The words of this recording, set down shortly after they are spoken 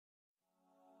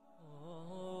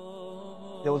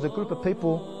there was a group of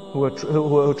people who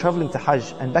were traveling to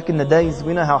Hajj. And back in the days,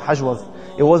 we know how Hajj was.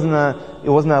 It wasn't a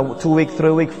 2-week,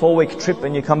 3-week, 4-week trip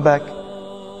and you come back.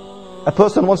 A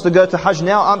person wants to go to Hajj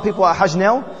now. Aren't people at Hajj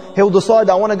now? He'll decide,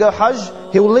 I want to go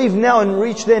Hajj. He'll leave now and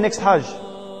reach there next Hajj.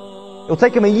 It'll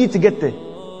take him a year to get there.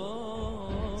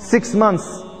 6 months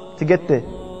to get there.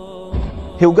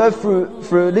 He'll go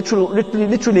through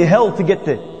literally hell to get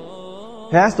there.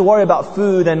 He has to worry about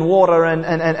food and water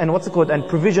and what's it called, and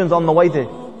provisions on the way there.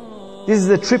 This is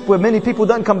a trip where many people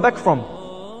don't come back from.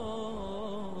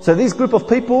 So this group of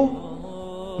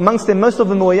people, amongst them, most of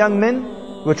them were young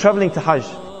men, were traveling to Hajj.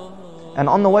 And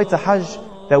on the way to Hajj,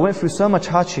 they went through so much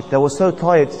hardship. They were so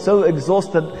tired, so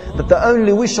exhausted, that the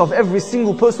only wish of every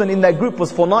single person in that group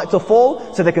was for night to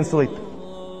fall so they can sleep.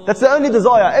 That's the only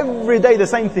desire. Every day the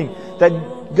same thing. They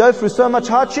go through so much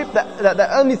hardship that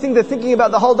the only thing they're thinking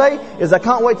about the whole day is, I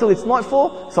can't wait till it's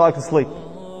nightfall so I can sleep.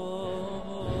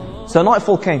 So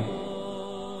nightfall came,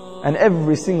 and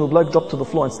every single bloke dropped to the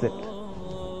floor and slept.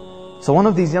 So one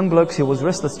of these young blokes, he was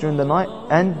restless during the night,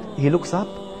 and he looks up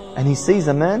and he sees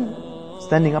a man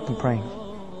standing up and praying.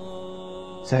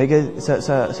 So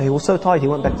he was so tired he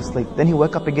went back to sleep. Then he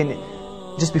woke up again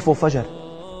just before Fajr,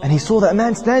 and he saw that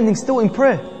man standing still in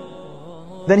prayer.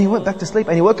 Then he went back to sleep,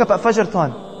 and he woke up at Fajr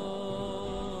time.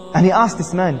 And he asked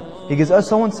this man, he goes, oh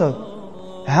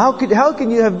so-and-so, how can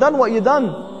you have done what you've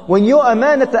done when you're a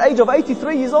man at the age of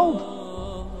 83 years old?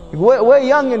 We're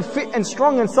young and fit and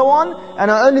strong and so on,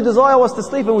 and our only desire was to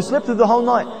sleep, and we slept through the whole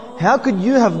night. How could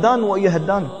you have done what you had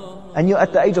done? And you're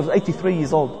at the age of 83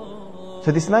 years old.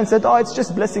 So this man said, it's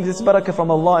just blessings, it's barakah from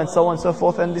Allah and so on and so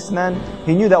forth. And this man,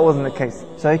 he knew that wasn't the case.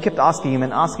 So he kept asking him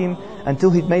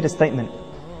until he'd made a statement.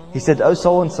 He said, oh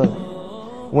so and so,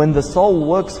 when the soul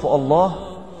works for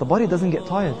Allah, the body doesn't get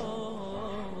tired.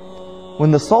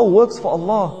 When the soul works for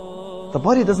Allah, the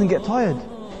body doesn't get tired.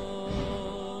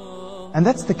 And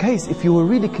that's the case. If you were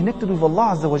really connected with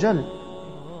Allah Azza wa Jal,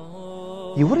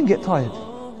 you wouldn't get tired.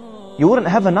 You wouldn't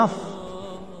have enough.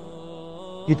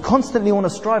 You'd constantly want to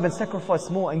strive and sacrifice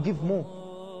more and give more.